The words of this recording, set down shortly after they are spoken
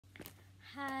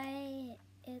Hi,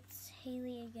 it's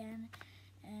Haley again,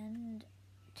 and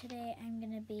today I'm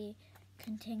going to be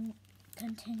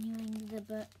continuing the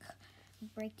book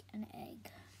Break an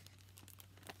Egg.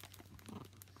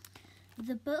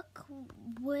 The book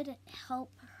would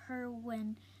help her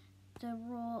win the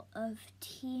role of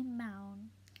Tea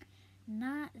Mound.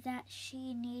 Not that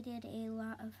she needed a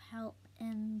lot of help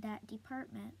in that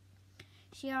department.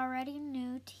 She already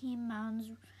knew Tea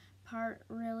Mound's part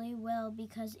really well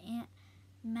because Aunt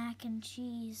Mac and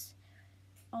Cheese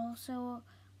also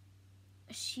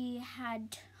she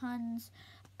had tons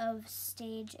of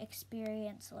stage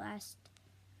experience last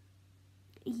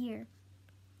year.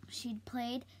 She'd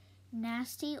played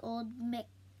nasty old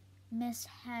Miss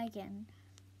Hagen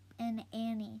in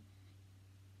Annie.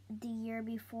 The year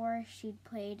before, she'd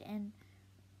played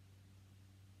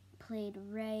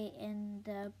Ray in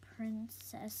The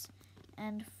Princess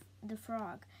and the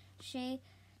Frog. She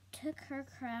took her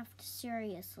craft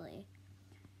seriously.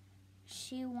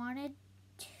 She wanted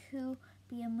to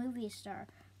be a movie star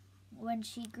when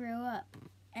she grew up,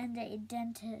 and a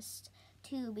dentist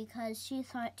too, because she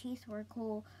thought teeth were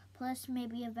cool, plus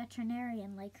maybe a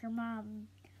veterinarian like her mom.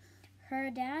 Her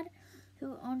dad,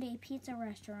 who owned a pizza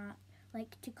restaurant,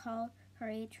 liked to call her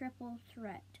a triple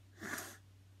threat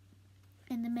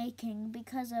in the making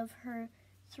because of her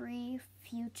 3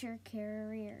 future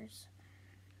careers.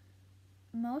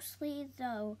 Mostly,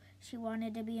 though, she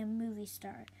wanted to be a movie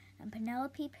star, and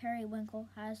Penelope Periwinkle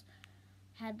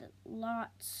had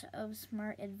lots of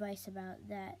smart advice about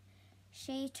that.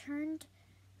 She turned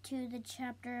to the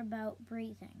chapter about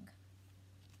breathing.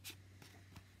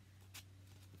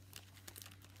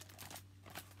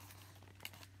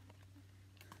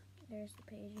 There's the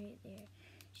page right there.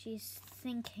 She's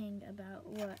thinking about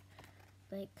what,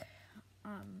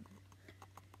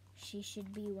 she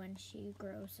should be when she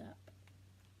grows up.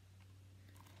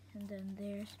 And then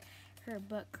there's her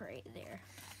book right there.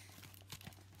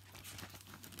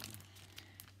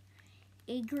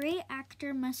 A great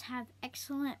actor must have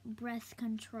excellent breath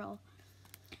control,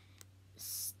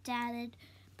 stated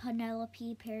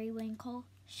Penelope Periwinkle.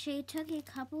 She took a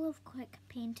couple of quick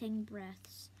painting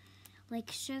breaths, like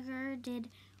Sugar did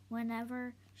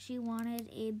whenever she wanted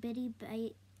a Bitty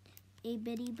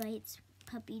Bites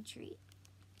puppy treat.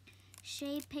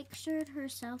 She pictured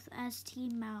herself as Tea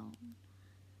Mound,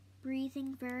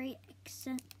 breathing very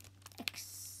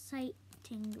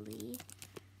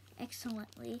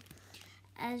excellently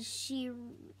as she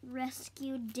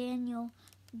rescued Daniel,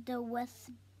 the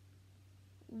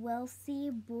wealthy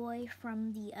boy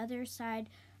from the other side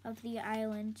of the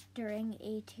island during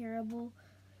a terrible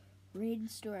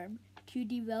rainstorm. To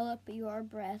develop your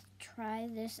breath, try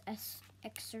this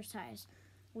exercise.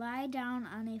 Lie down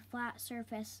on a flat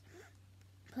surface,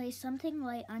 place something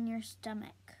light on your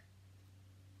stomach.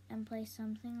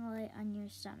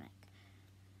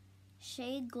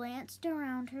 She glanced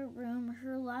around her room,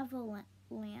 her lava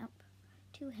lamp,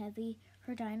 too heavy,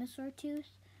 her dinosaur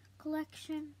tooth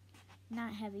collection,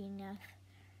 not heavy enough.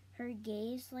 Her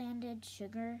gaze landed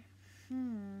Sugar.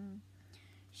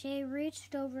 She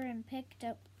reached over and picked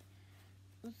up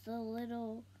the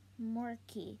little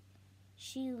Morky.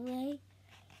 She lay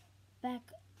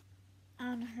back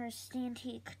on her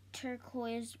antique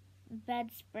turquoise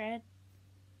bedspread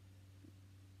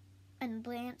and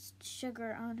balanced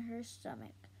Sugar on her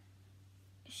stomach.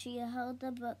 She held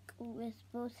the book with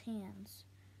both hands.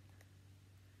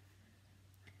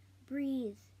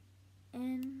 Breathe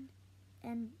in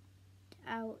and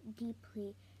out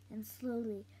deeply and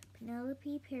slowly,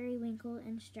 Penelope Periwinkle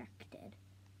instructed.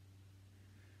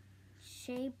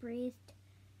 She breathed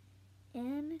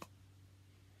in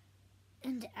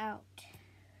and out,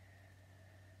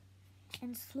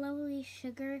 and slowly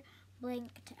Sugar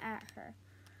blinked at her.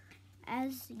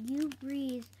 As you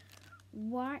breathe,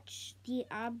 watch the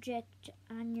object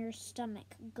on your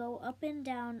stomach go up and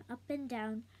down, up and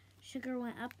down. Sugar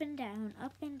went up and down,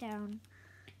 up and down.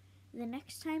 The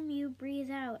next time you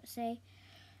breathe out, say,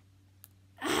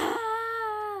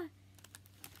 "Ah!"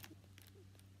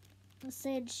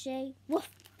 said Shay. "Woof!"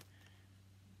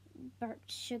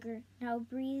 barked Sugar. Now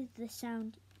breathe the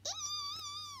sound.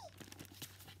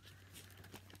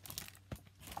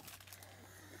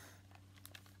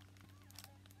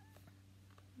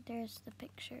 There's the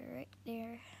picture right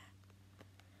there.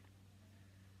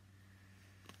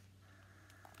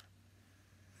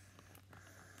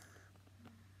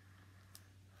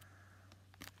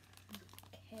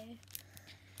 Okay.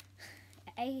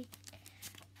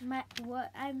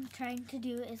 What I'm trying to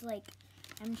do is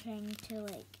I'm trying to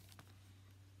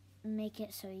make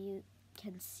it so you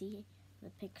can see the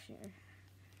picture.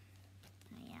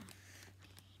 Yeah.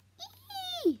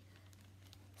 Eee!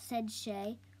 said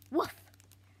Shay. Woof,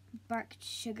 barked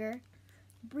Sugar.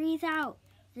 Breathe out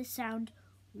the sound.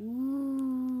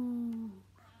 Woo,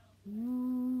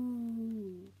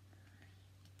 woo,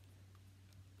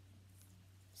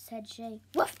 said Shay.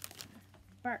 Woof,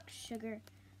 barked Sugar.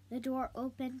 The door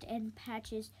opened and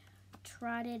Patches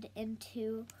trotted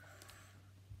into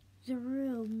the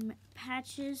room.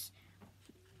 Patches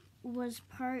was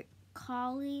part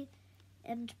collie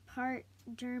and part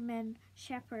German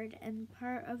shepherd and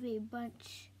part of a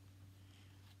bunch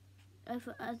of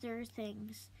other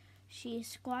things. She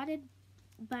squatted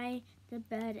by the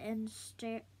bed and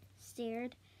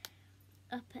stared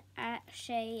up at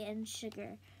Shay and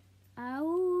Sugar.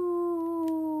 Ow!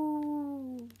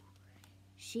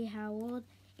 She howled.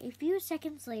 A few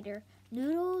seconds later,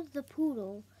 Noodle the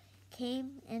poodle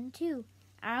came in too.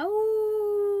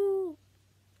 Ow!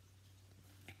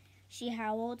 She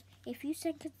howled. A few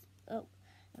seconds. I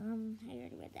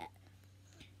already read that.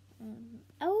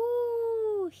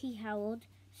 Oh! He howled.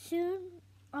 Soon,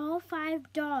 all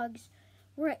 5 dogs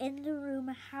were in the room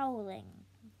howling.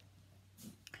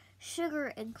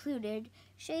 Sugar included.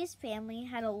 Shay's family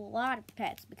had a lot of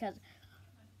pets because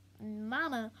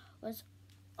Mama was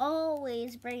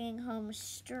always bringing home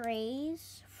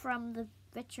strays from the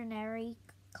veterinary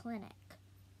clinic.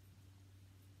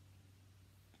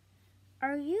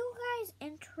 Are you guys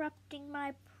interrupting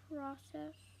my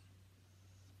process?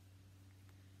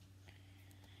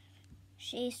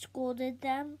 Shay scolded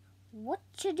them. What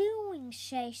you doing,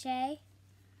 Shay Shay?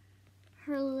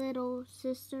 Her little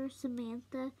sister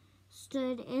Samantha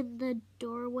stood in the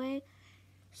doorway,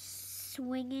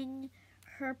 swinging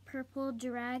her purple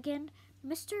dragon,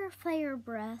 Mr.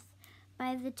 Firebreath,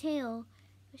 by the tail.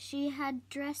 She had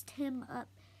dressed him up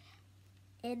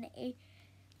in a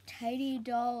tiny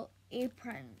doll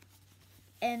apron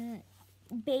and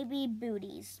baby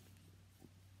booties.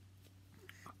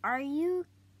 Are you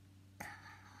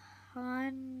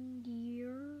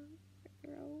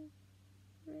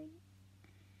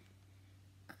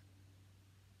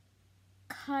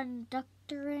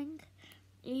conducting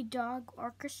a dog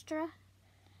orchestra?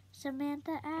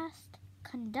 Samantha asked.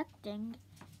 Conducting?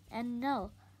 And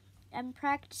no, I'm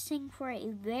practicing for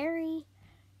a very,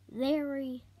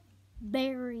 very,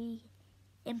 very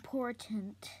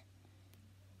important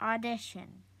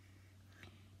audition.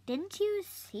 Didn't you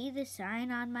see the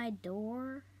sign on my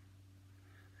door?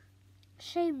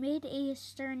 Shay made a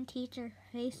stern teacher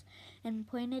face and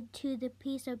pointed to the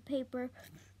piece of paper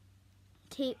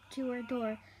taped to her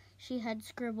door. She had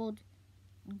scribbled,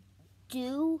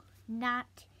 "Do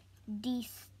not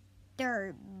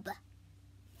disturb,"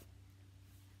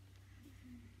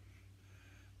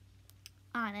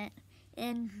 on it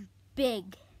in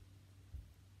big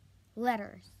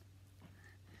letters.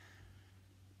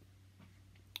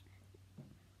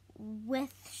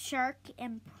 With shark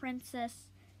and princess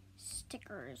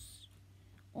stickers.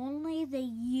 Only the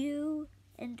U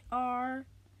and R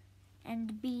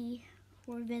and B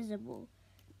were visible.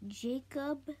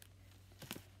 Jacob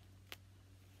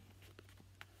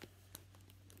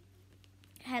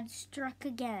had struck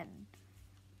again.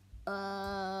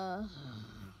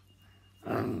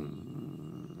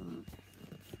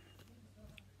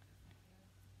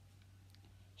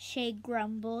 Shay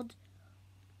grumbled.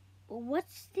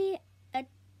 What's the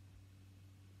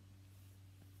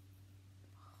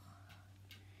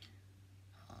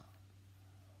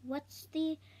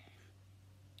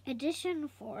addition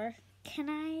for? Can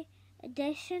I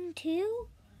addition too?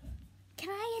 Can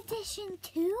I addition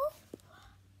too?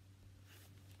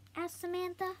 Asked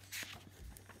Samantha.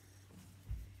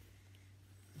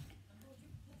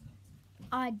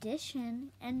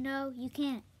 Audition? And no, you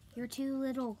can't. You're too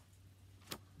little.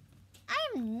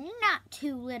 I'm not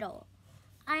too little.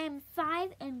 I am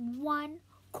 5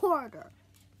 1/4.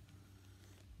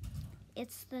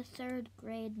 It's the 3rd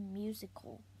grade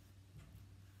musical.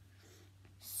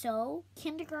 So,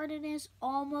 kindergarten is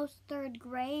almost 3rd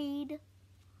grade.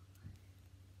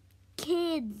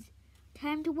 Kids,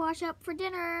 time to wash up for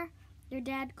dinner. Their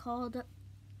dad called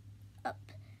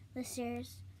up the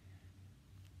stairs.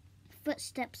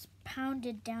 Footsteps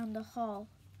pounded down the hall.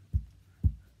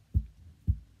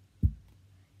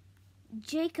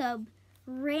 Jacob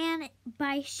ran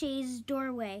by Shay's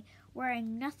doorway,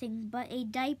 wearing nothing but a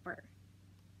diaper.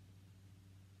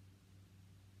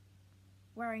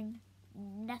 Wearing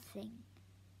nothing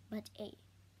but a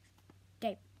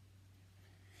diaper.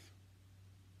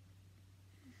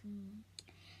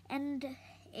 And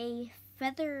a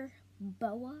feather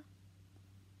boa.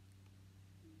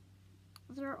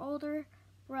 Their older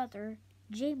brother,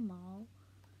 Jamal,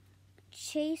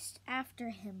 chased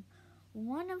after him.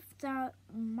 One of the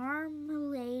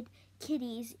marmalade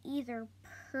kitties, either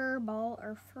Purball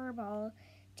or Furball,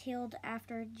 tailed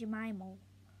after Jemima.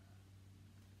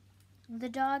 The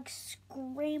dog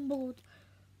scrambled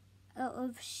out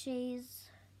of Shay's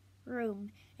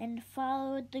room and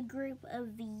followed the group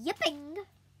of yipping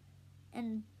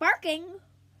and barking.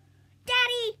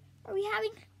 Daddy, are we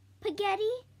having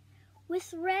spaghetti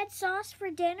with red sauce for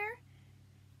dinner?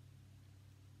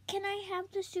 Can I have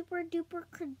the super duper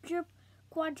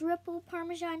quadruple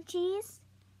Parmesan cheese?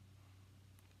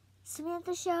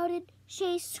 Samantha shouted.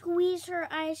 Shay squeezed her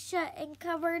eyes shut and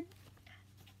covered.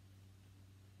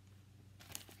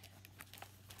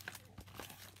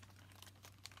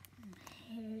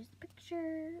 Here's the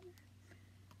picture.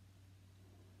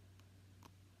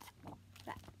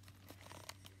 That.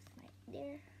 Right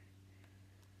there.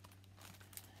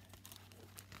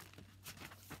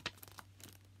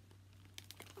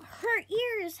 Her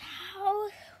ears! How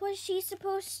was she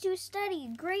supposed to study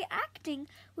great acting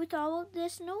with all of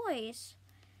this noise?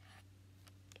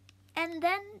 And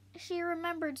then she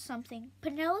remembered something.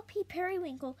 Penelope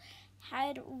Periwinkle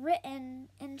had written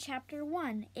in chapter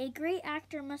 1, a great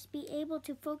actor must be able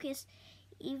to focus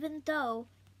even though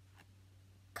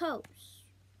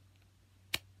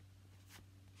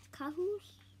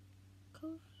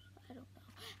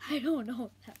I don't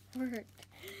know that word.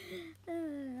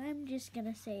 I'm just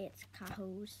gonna say it's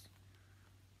Cahos.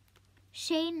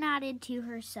 Shay nodded to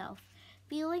herself,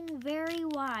 feeling very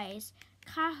wise.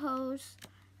 Cahos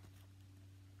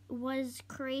was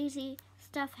crazy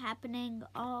stuff happening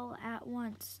all at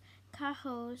once.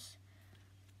 Cahos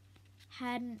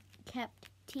hadn't kept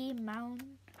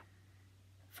T-Mountain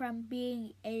from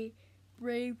being a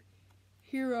brave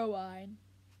heroine.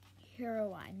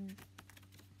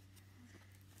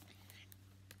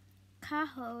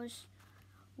 Cahos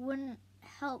wouldn't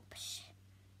help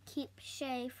keep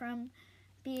Shay from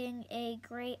being a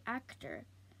great actor.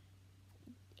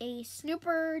 A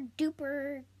super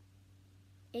duper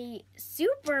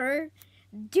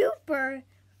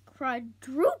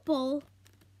quadruple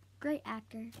great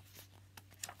actor.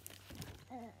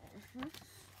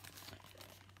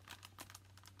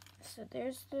 So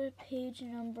there's the page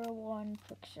number 1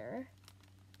 picture.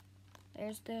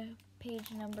 There's the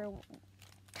page number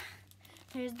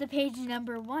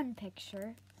 1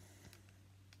 picture.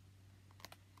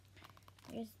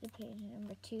 There's the page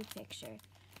number 2 picture.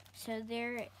 So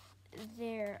there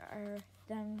are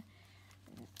them,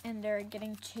 and they're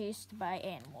getting chased by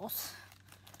animals,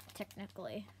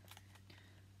 technically.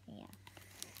 Yeah.